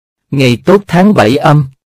ngày tốt tháng 7 âm.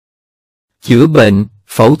 Chữa bệnh,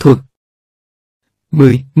 phẫu thuật.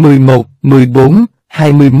 10, 11, 14,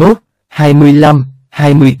 21, 25,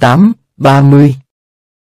 28, 30.